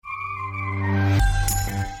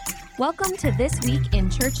Welcome to This Week in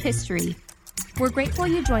Church History. We're grateful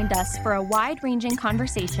you joined us for a wide-ranging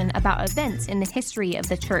conversation about events in the history of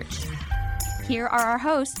the church. Here are our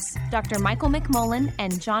hosts, Dr. Michael McMullen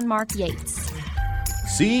and John Mark Yates.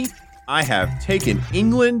 See, I have taken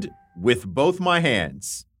England with both my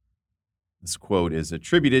hands. This quote is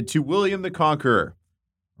attributed to William the Conqueror,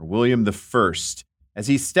 or William the First, as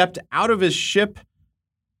he stepped out of his ship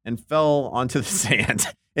and fell onto the sand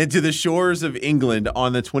into the shores of England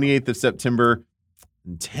on the 28th of September,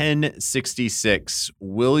 1066.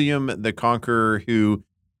 William the Conqueror, who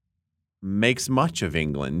makes much of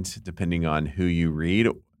England, depending on who you read,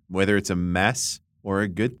 whether it's a mess or a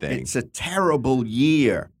good thing. It's a terrible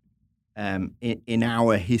year in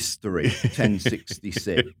our history,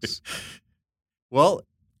 1066. Well,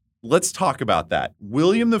 let's talk about that.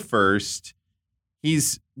 William the First,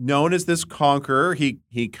 he's known as this conqueror.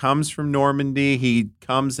 He comes from Normandy. He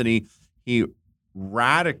comes and he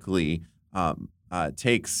radically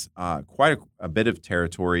takes quite a bit of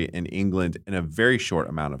territory in England in a very short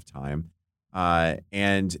amount of time.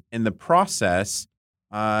 And in the process,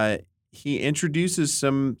 he introduces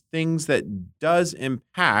some things that does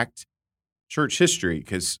impact church history,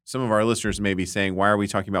 because some of our listeners may be saying, why are we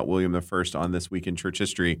talking about William the First on This Week in Church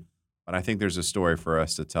History? But I think there's a story for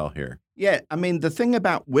us to tell here. Yeah, I mean, the thing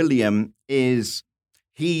about William is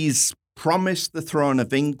he's promised the throne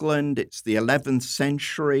of England. It's the 11th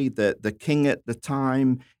century. The king at the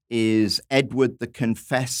time is Edward the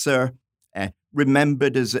Confessor,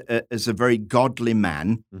 remembered as a very godly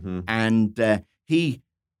man. Mm-hmm. And he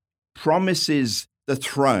promises the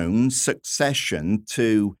throne succession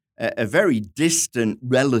to a very distant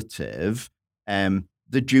relative,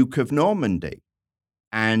 the Duke of Normandy.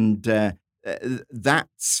 And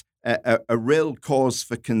that's a real cause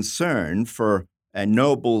for concern for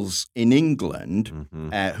nobles in England,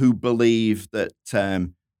 mm-hmm. Who believe that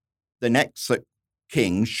the next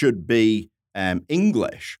king should be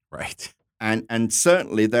English. Right. And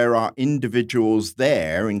certainly there are individuals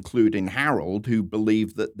there, including Harold, who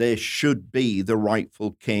believe that there should be the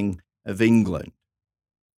rightful king of England.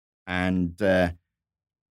 And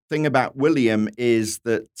thing about William is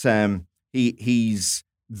that he's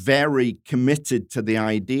very committed to the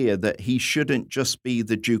idea that he shouldn't just be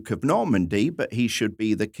the Duke of Normandy, but he should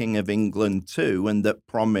be the King of England too, and that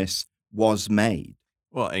promise was made.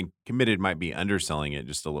 Well, and committed might be underselling it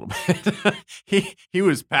just a little bit. He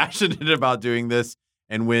was passionate about doing this,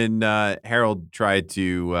 and when Harold tried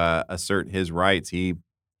to assert his rights, he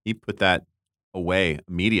put that away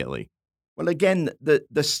immediately. Well, again,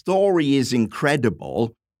 the story is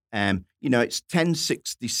incredible. It's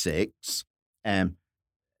 1066.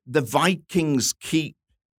 The Vikings keep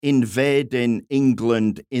invading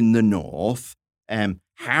England in the north.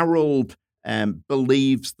 Harold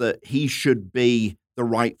believes that he should be the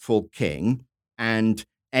rightful king, and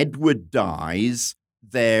Edward dies.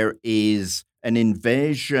 There is an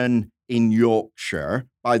invasion in Yorkshire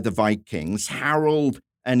by the Vikings. Harold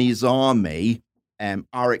and his army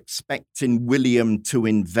are expecting William to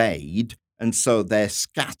invade, and so they're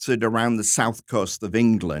scattered around the south coast of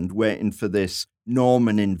England, waiting for this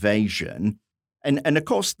Norman invasion. And of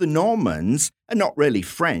course, the Normans are not really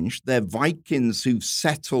French. They're Vikings who've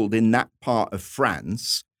settled in that part of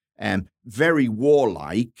France, very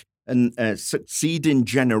warlike, and succeeding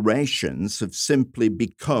generations have simply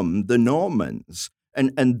become the Normans.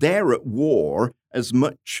 And they're at war as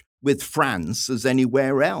much with France as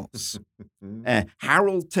anywhere else.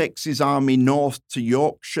 Harold takes his army north to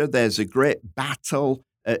Yorkshire. There's a great battle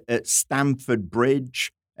at Stamford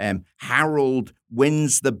Bridge. Harold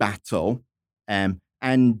wins the battle, and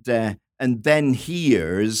then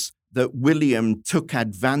hears that William took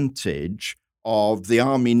advantage of the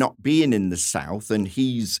army not being in the south, and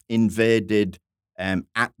he's invaded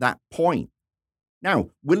at that point. Now,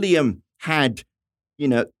 William had,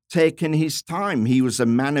 taken his time. He was a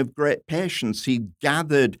man of great patience. He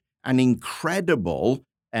gathered an incredible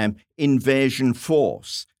invasion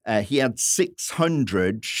force. He had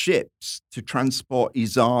 600 ships to transport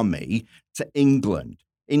his army to England.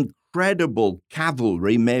 Incredible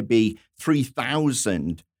cavalry, maybe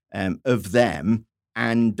 3,000 of them,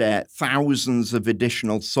 and thousands of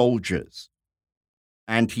additional soldiers.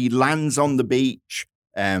 And he lands on the beach,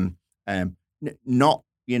 not,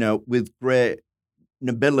 with great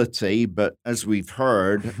nobility, but as we've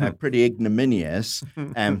heard, pretty ignominious.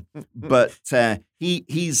 But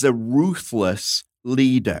he's a ruthless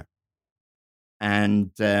leader. And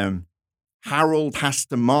Harold has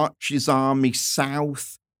to march his army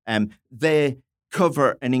south. They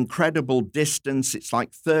cover an incredible distance. It's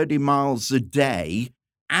like 30 miles a day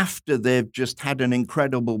after they've just had an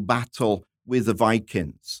incredible battle with the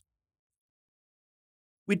Vikings.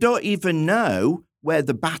 We don't even know where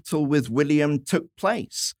the battle with William took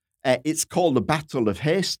place. It's called the Battle of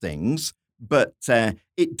Hastings, but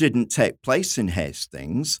it didn't take place in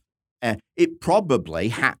Hastings. It probably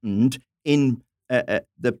happened in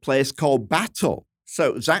the place called Battle. So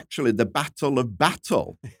it was actually the Battle of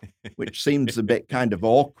Battle, which seems a bit kind of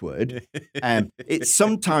awkward. It's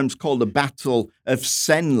sometimes called the Battle of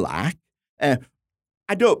Senlac.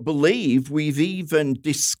 I don't believe we've even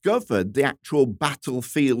discovered the actual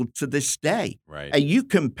battlefield to this day. Right. You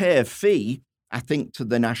compare Fee, I think, to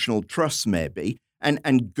the National Trust maybe,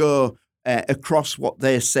 and go across what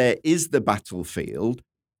they say is the battlefield.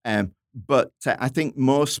 But I think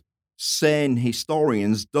most sane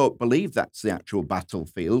historians don't believe that's the actual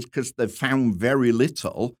battlefield because they've found very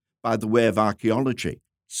little by the way of archaeology.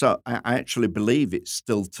 So I actually believe it's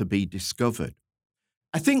still to be discovered.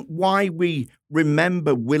 I think why we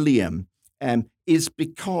remember William is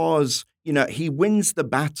because, he wins the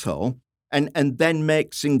battle and then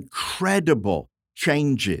makes incredible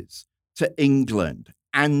changes to England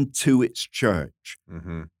and to its church.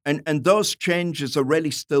 Mm-hmm. And those changes are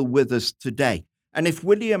really still with us today. And if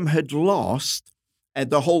William had lost,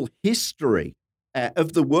 the whole history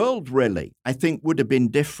of the world, really, I think would have been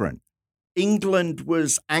different. England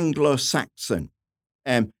was Anglo-Saxon.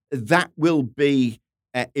 That will be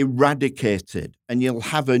eradicated, and you'll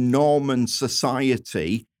have a Norman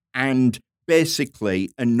society and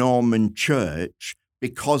basically a Norman church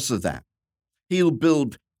because of that. He'll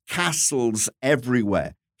build castles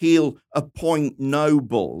everywhere. He'll appoint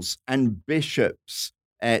nobles and bishops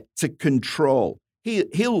to control.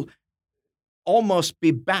 He'll almost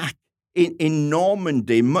be back in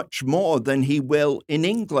Normandy much more than he will in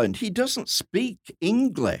England. He doesn't speak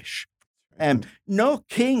English. No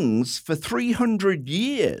kings for 300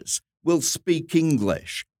 years will speak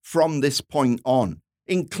English from this point on,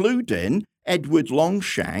 including Edward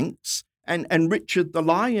Longshanks and Richard the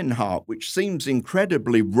Lionheart, which seems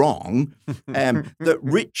incredibly wrong that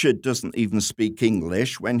Richard doesn't even speak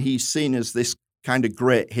English when he's seen as this kind of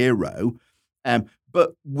great hero.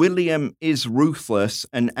 But William is ruthless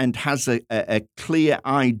and has a clear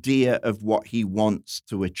idea of what he wants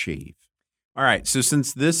to achieve. All right. So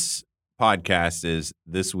since this podcast is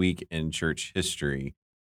This Week in Church History,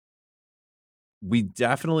 we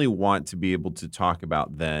definitely want to be able to talk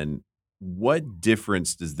about then what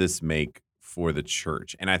difference does this make for the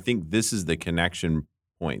church? And I think this is the connection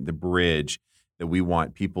point, the bridge that we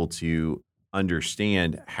want people to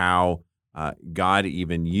understand how God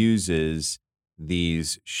even uses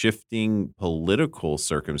these shifting political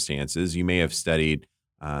circumstances. You may have studied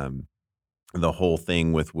the whole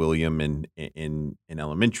thing with William in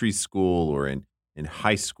elementary school or in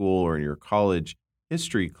high school or in your college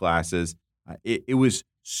history classes. It was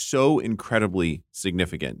so incredibly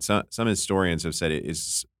significant. Some historians have said it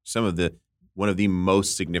is one of the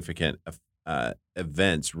most significant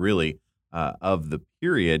events, really, of the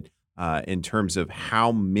period in terms of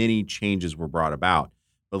how many changes were brought about.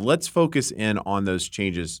 But let's focus in on those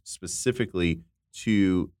changes specifically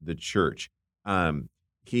to the church.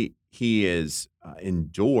 He is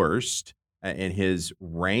endorsed, and his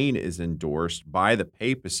reign is endorsed by the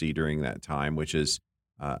papacy during that time, which is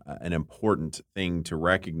an important thing to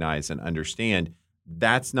recognize and understand.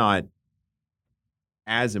 That's not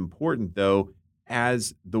as important, though,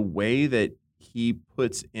 as the way that he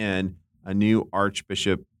puts in a new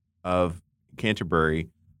Archbishop of Canterbury,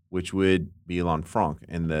 which would be Lanfranc,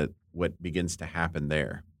 and what begins to happen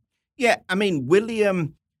there. Yeah, I mean,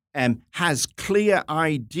 William has clear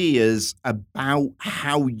ideas about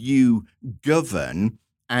how you govern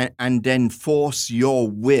and enforce your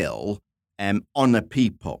will on a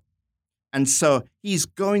people. And so he's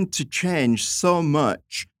going to change so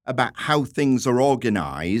much about how things are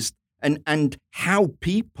organized and how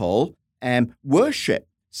people worship.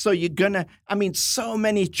 So you're going to, so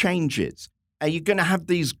many changes. You're going to have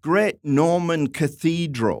these great Norman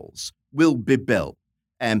cathedrals will be built.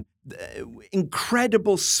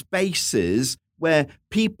 Incredible spaces where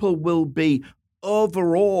people will be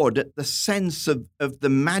overawed at the sense of the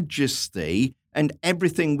majesty and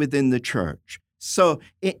everything within the church. So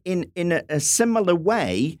in a similar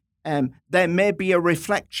way, there may be a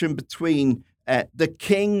reflection between the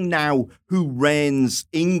king now who reigns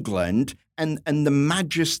England and the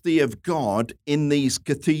majesty of God in these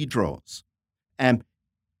cathedrals.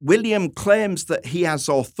 William claims that he has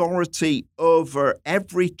authority over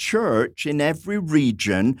every church in every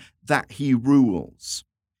region that he rules.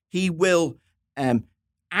 He will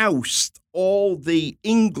oust all the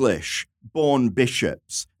English-born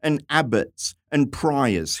bishops and abbots and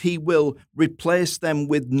priors. He will replace them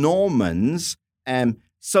with Normans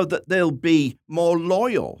so that they'll be more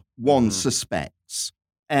loyal, one suspects.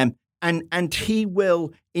 And he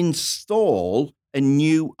will install a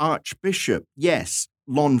new archbishop, yes,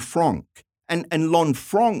 Lanfranc. And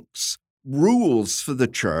Lanfranc's rules for the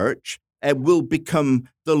church will become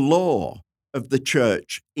the law of the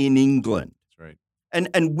church in England. That's right.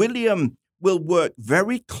 And William will work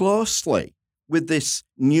very closely with this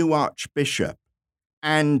new archbishop,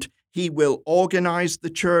 and he will organize the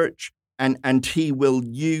church, and he will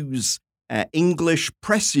use English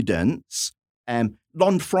precedents.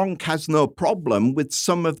 Lanfranc has no problem with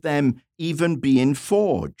some of them even being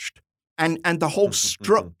forged. And the whole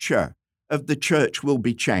structure of the church will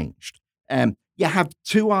be changed. You have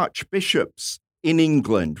two archbishops in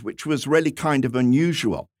England, which was really kind of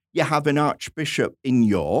unusual. You have an archbishop in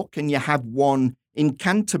York, and you have one in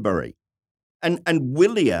Canterbury. And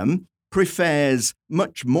William prefers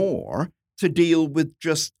much more to deal with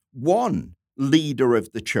just one leader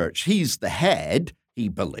of the church. He's the head, he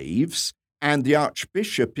believes, and the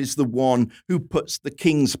archbishop is the one who puts the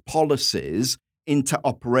king's policies into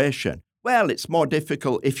operation. Well, it's more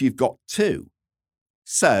difficult if you've got two.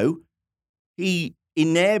 So he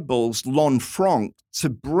enables Lanfranc to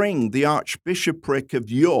bring the Archbishopric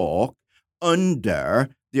of York under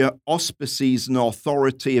the auspices and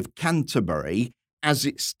authority of Canterbury, as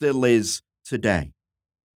it still is today.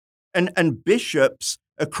 And bishops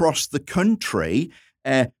across the country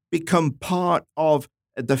become part of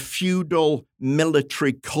the feudal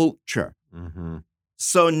military culture. Mm-hmm.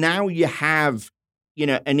 So now you have,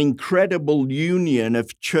 an incredible union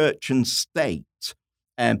of church and state.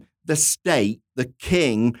 The state, the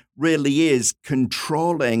king, really is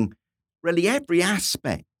controlling really every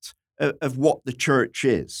aspect of what the church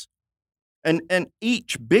is. And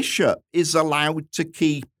each bishop is allowed to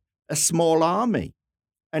keep a small army.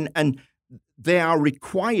 And they are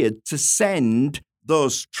required to send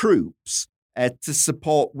those troops to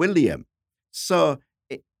support William. So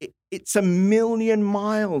it's a million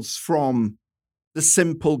miles from the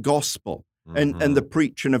simple gospel and the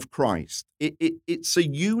preaching of Christ. It's a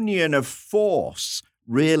union of force,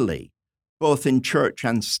 really, both in church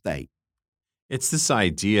and state. It's this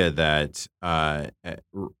idea that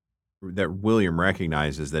that William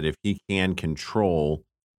recognizes that if he can control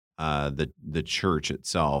the church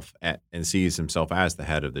itself and sees himself as the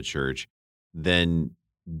head of the church, then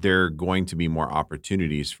there are going to be more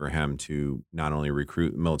opportunities for him to not only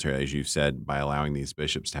recruit military, as you've said, by allowing these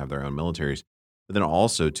bishops to have their own militaries, but then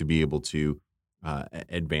also to be able to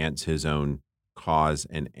advance his own cause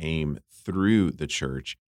and aim through the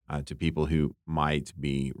church to people who might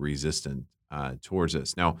be resistant towards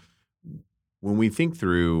us. Now, when we think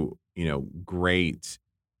through, great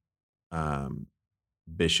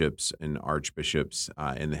bishops and archbishops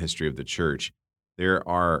in the history of the church, there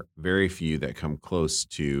are very few that come close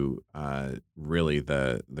to really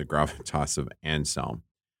the gravitas of Anselm.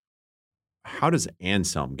 How does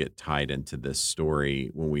Anselm get tied into this story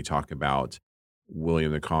when we talk about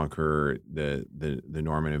William the Conqueror, the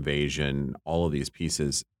Norman invasion, all of these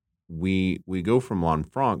pieces? We go from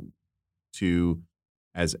Lanfranc to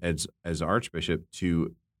as archbishop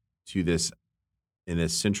to this in a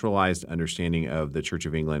centralized understanding of the Church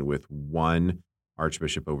of England with one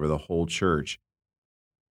archbishop over the whole church.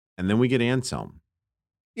 And then we get Anselm.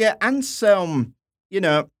 Yeah, Anselm,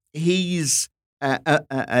 he's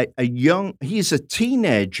he's a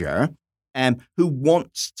teenager who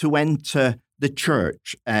wants to enter the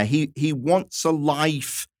church. He wants a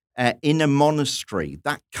life in a monastery,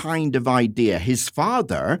 that kind of idea. His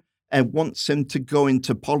father wants him to go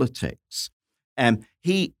into politics.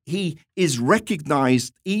 He is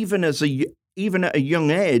recognized even at a young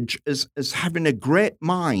age as having a great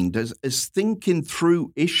mind, as thinking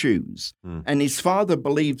through issues. And his father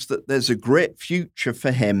believes that there's a great future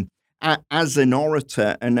for him as an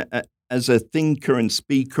orator and as a thinker and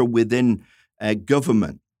speaker within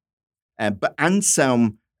government. But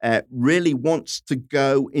Anselm really wants to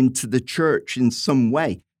go into the church in some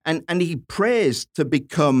way. And he prays to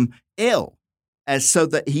become ill so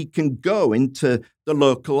that he can go into the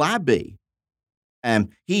local abbey.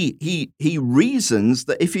 He reasons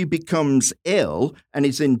that if he becomes ill and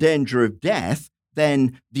is in danger of death,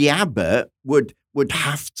 then the abbot would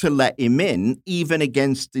have to let him in, even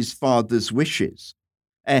against his father's wishes.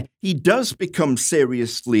 He does become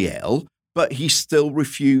seriously ill, but he still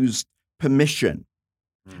refused permission.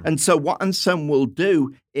 And so what Anselm will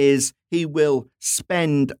do is he will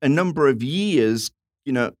spend a number of years,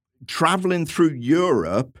 traveling through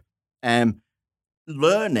Europe,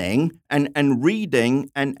 learning and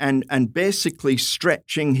reading and basically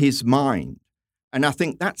stretching his mind. And I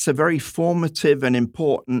think that's a very formative and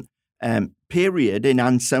important period in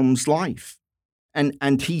Anselm's life.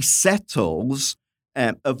 And he settles,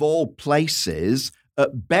 of all places,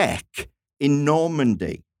 at Bec in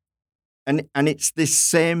Normandy. And it's this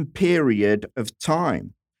same period of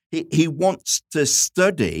time. He wants to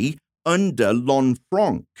study under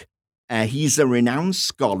Lanfranc. He's a renowned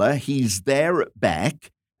scholar. He's there at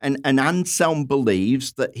Bec. And Anselm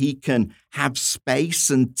believes that he can have space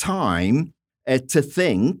and time to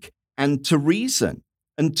think and to reason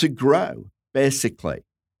and to grow, basically.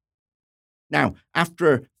 Now,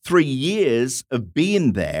 after 3 years of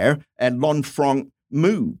being there, Lanfranc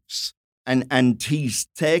moves, and he's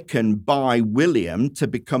taken by William to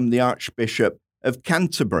become the Archbishop of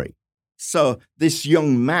Canterbury. So this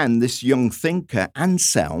young man, this young thinker,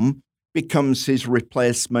 Anselm, becomes his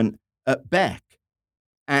replacement at Bec.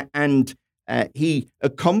 And he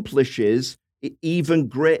accomplishes even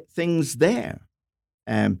great things there,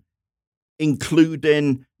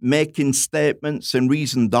 including making statements and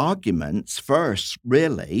reasoned arguments first,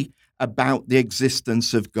 really, about the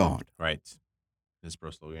existence of God. Right. His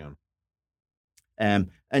proslogion. And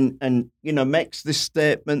makes this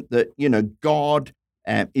statement that, God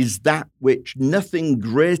is that which nothing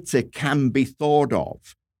greater can be thought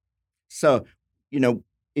of. So,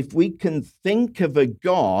 if we can think of a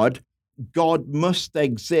God, God must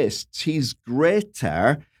exist. He's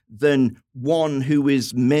greater than one who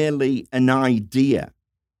is merely an idea.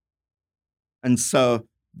 And so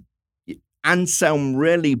Anselm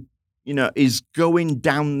really, is going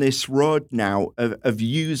down this road now of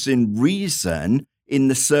using reason in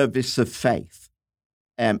the service of faith.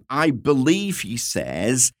 I believe, he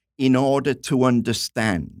says, in order to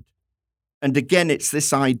understand. And again, it's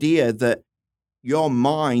this idea that your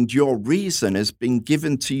mind, your reason has been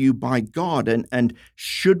given to you by God and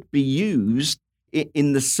should be used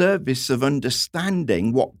in the service of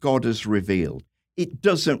understanding what God has revealed. It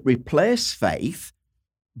doesn't replace faith,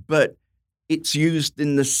 but it's used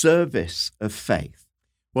in the service of faith.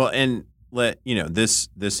 Well, and this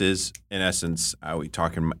is, in essence, we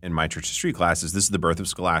talk in my church history classes, this is the birth of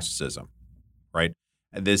scholasticism, right?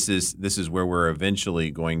 And this is where we're eventually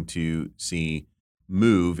going to see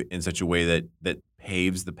move in such a way that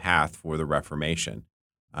paves the path for the Reformation.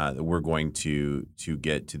 That we're going to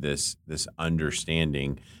get to this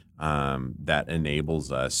understanding that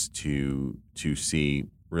enables us to see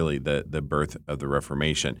really the birth of the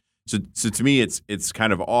Reformation. So to me, it's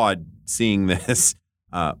kind of odd seeing this.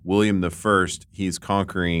 William I, he's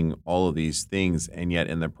conquering all of these things, and yet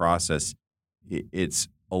in the process, it's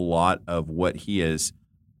a lot of what he is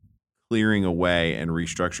clearing away and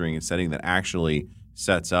restructuring and setting that actually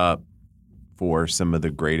sets up for some of the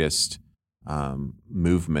greatest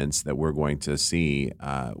movements that we're going to see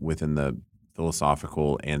within the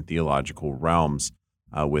philosophical and theological realms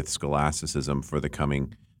with scholasticism for the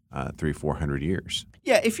coming 300-400 years.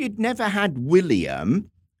 Yeah, if you'd never had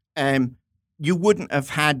William, you wouldn't have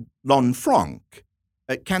had Lanfranc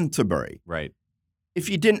at Canterbury. Right. If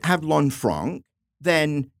you didn't have Lanfranc,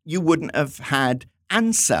 then you wouldn't have had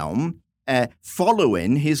Anselm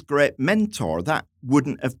following his great mentor. That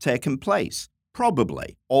wouldn't have taken place.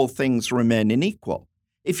 Probably, all things remaining equal.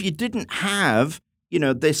 If you didn't have,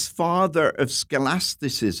 this father of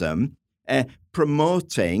scholasticism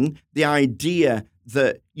promoting the idea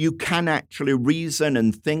that you can actually reason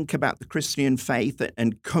and think about the Christian faith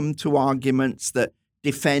and come to arguments that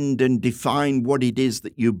defend and define what it is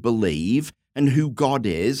that you believe and who God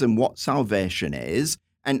is and what salvation is,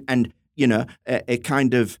 and a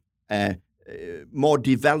kind of more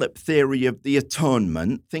developed theory of the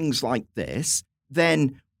atonement, things like this,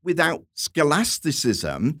 then without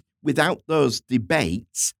scholasticism, without those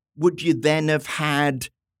debates, would you then have had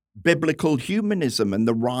biblical humanism and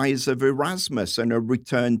the rise of Erasmus and a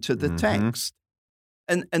return to the text?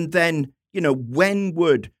 And then, when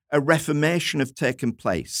would a Reformation have taken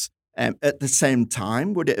place? At the same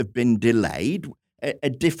time, would it have been delayed, a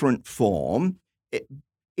different form?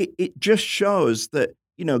 It just shows that,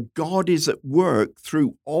 God is at work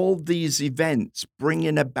through all these events,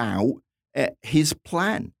 bringing about his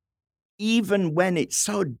plan, even when it's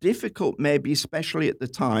so difficult, maybe especially at the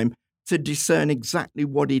time, to discern exactly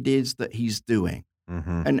what it is that he's doing.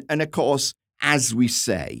 And of course, as we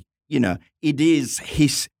say, it is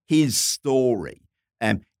his story.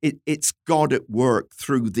 It's God at work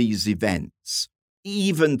through these events,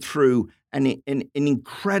 even through an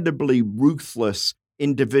incredibly ruthless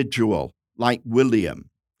individual like William.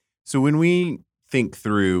 So when we think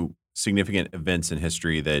through significant events in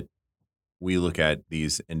history that we look at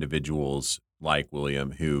these individuals like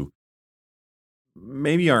William who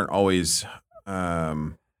maybe aren't always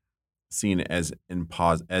seen as in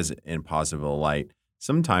positive light,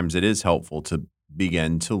 sometimes it is helpful to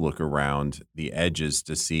begin to look around the edges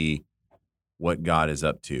to see what God is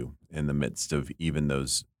up to in the midst of even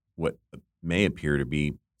those what may appear to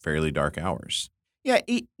be fairly dark hours. Yeah,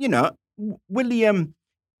 William,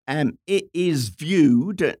 it is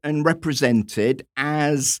viewed and represented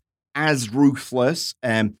as ruthless.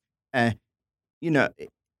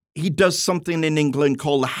 He does something in England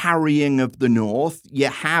called the harrying of the North. You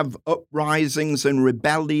have uprisings and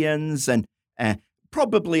rebellions, and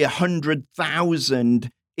probably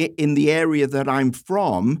 100,000 in the area that I'm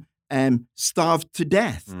from starved to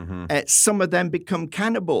death. Mm-hmm. Some of them become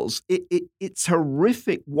cannibals. It's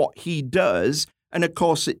horrific what he does. And of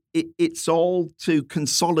course, it's all to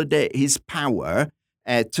consolidate his power,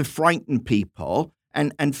 to frighten people,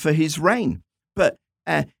 and for his reign. But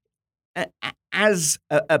as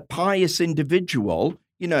a pious individual,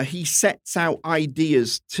 he sets out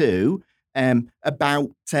ideas too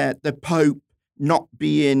about the Pope not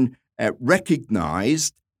being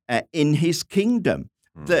recognized in his kingdom.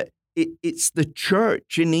 That it's the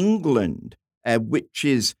church in England which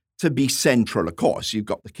is to be central. Of course, you've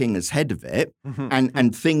got the king as head of it,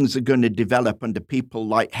 and things are going to develop under people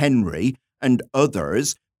like Henry and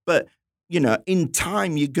others. But, in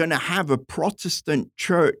time, you're going to have a Protestant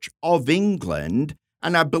Church of England,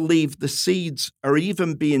 and I believe the seeds are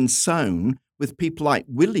even being sown with people like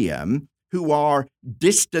William, who are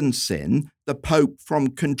distancing the Pope from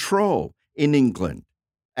control in England.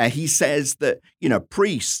 He says that,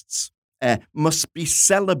 priests must be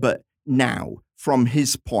celibate now from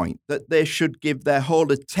his point, that they should give their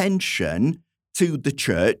whole attention to the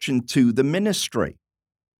church and to the ministry.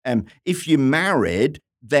 If you're married,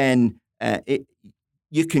 then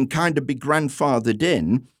you can kind of be grandfathered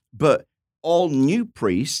in, but all new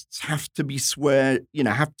priests have to swear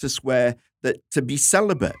that to be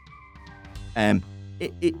celibate.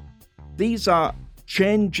 These are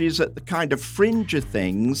changes at the kind of fringe of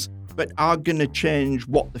things, but are going to change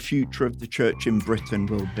what the future of the church in Britain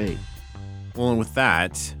will be. Well, and with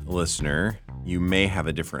that, listener, you may have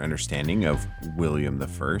a different understanding of William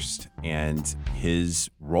I and his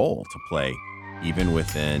role to play, even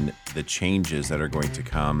within the changes that are going to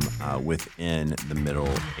come within the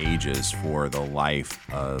Middle Ages for the life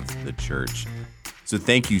of the church. So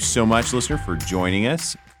thank you so much, listener, for joining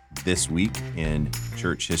us this week in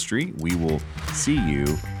church history. We will see you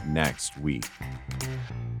next week.